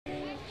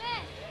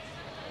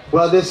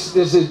Well, this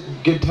is a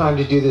good time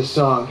to do this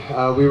song.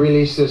 We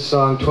released this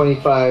song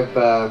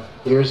 25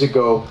 years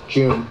ago,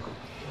 June,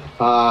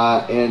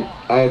 and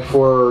I had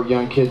 4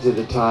 young kids at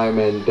the time,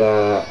 and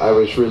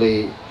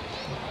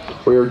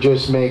we were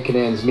just making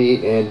ends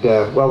meet, and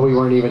well, we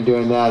weren't even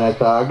doing that. I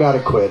thought, I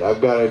gotta quit.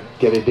 I've got to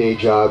get a day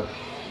job.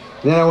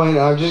 And then I went,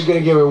 I'm just gonna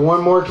give it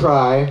one more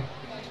try,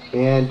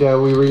 and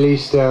we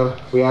released.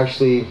 We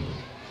actually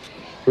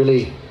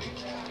really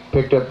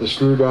picked up the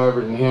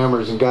screwdriver and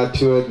hammers and got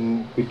to it,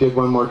 and we did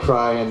one more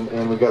try,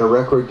 and we got a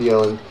record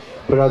deal and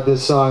put out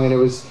this song, and it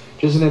was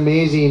just an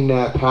amazing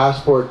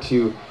passport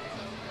to,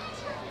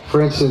 for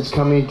instance,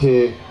 coming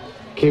to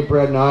Cape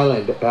Breton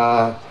Island.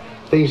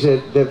 Things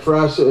that for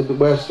us at the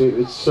West,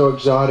 it's so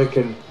exotic,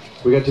 and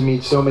we got to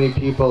meet so many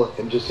people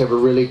and just have a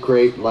really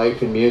great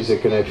life in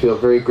music, and I feel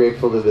very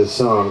grateful to this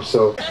song.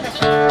 So.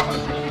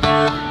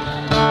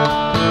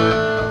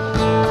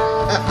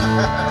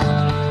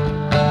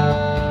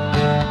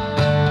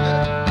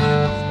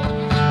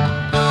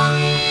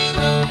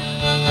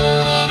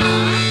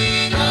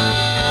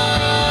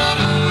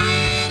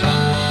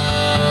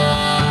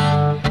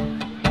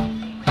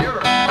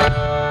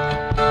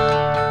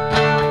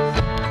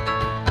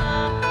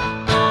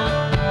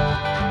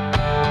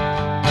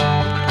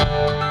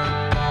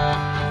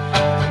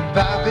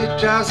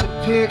 Drives a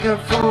pickup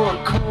for a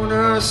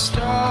corner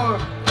store.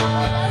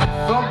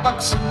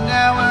 $4 an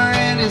hour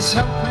and he's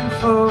hoping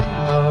for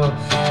more.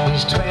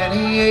 He's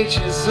 28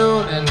 years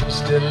old and he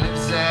still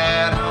lives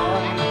at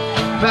home.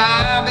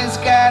 Bobby's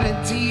got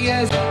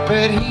ideas,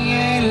 but he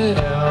ain't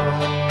alone.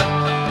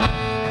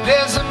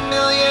 There's a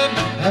million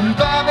and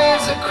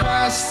Bobby's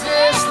across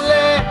this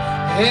land.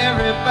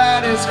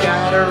 Everybody's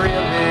got a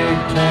real big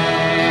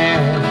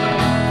plan.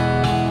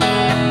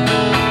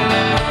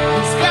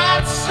 He's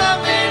got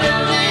something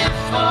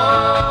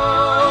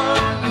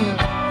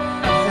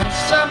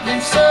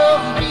something so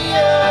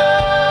real.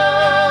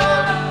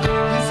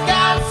 He's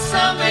got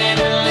something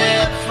to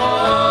live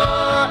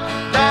for.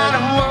 That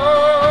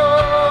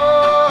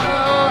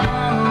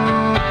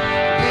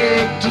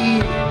big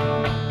deal.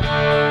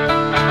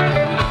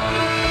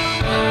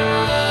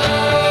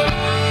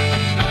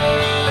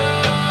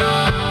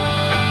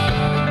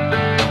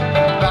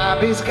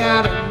 Bobby's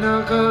got a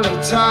knuckle, he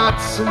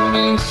talks on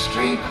Main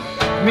Street.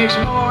 Makes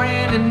more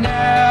in an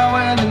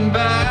hour than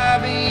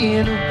Bobby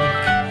in a week.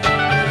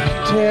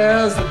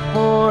 Tells the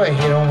boy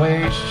he don't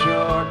waste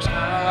your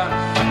time.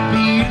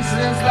 Be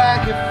useless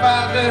like your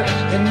father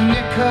and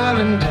nickel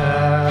and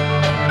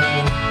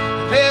dime.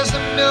 There's a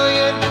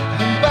million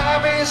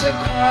Bobbies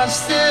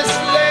across this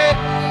land.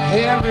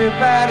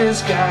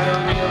 Everybody's got a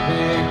real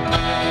big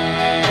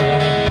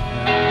plan.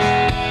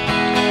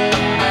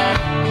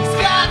 He's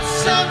got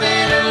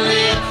something to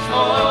live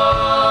for.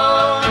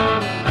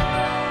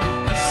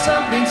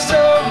 Something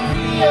so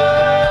real.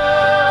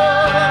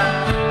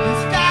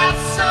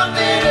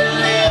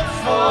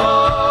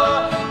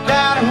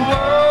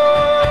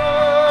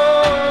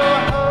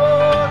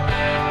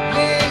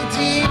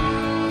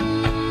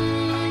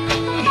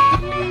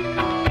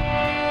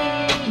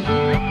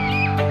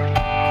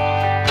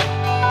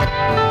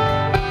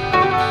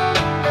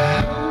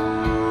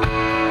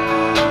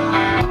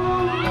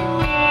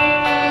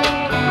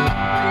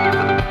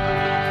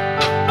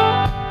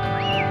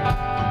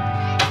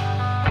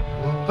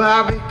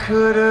 Bobby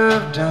could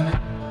have done it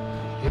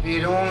if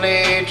he'd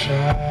only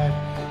tried.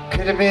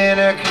 Could have been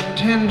a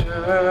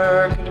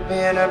contender, could have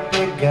been a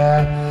big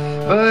guy.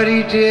 But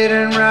he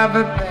didn't rob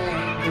a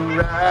bank or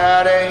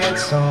write a hit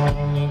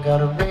song. He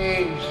got a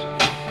raise,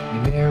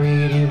 he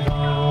married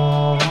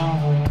Yvonne.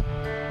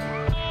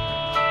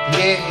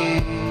 Yeah.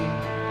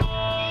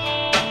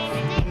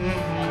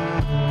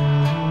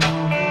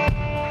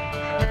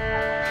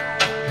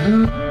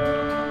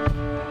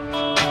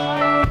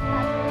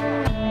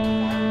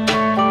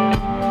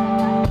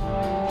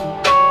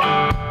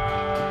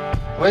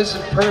 Well, this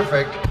is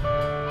perfect.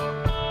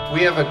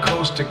 We have a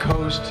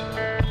coast-to-coast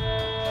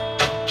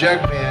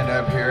jug band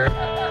up here.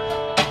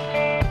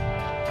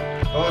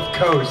 Both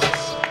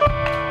coasts.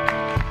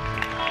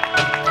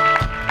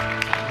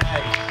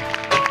 Nice.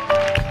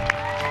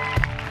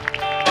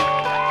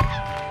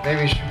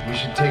 Maybe we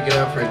should take it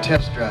out for a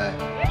test drive.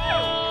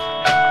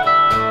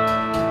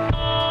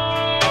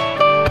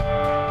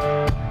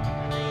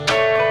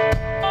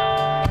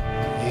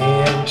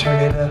 Yeah, turn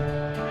it up.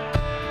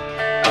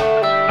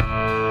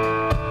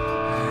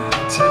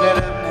 Turn it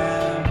up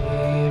now,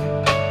 baby.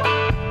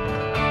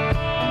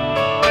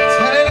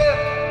 Turn it up.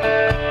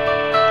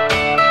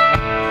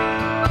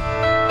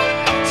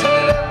 Turn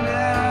it up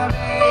now,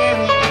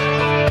 baby.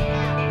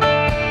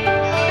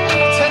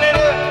 Turn it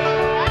up.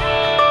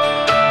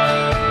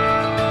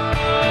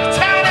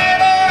 Turn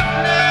it up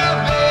now,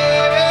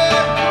 baby.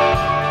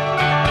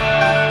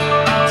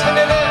 Turn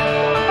it up.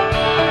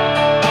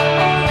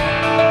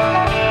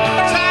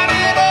 Turn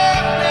it up.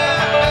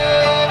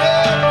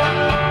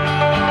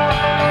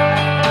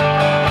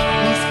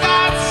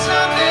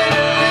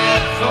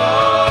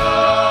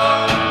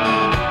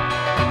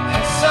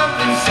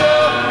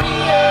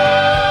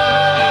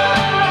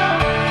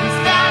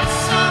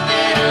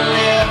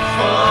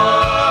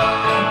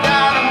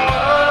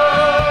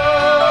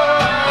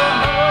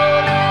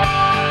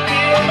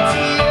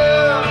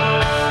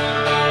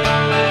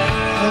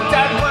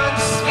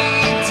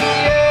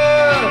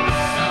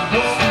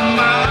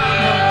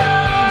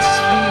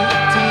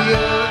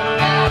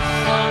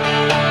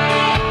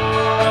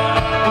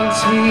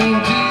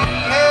 can't do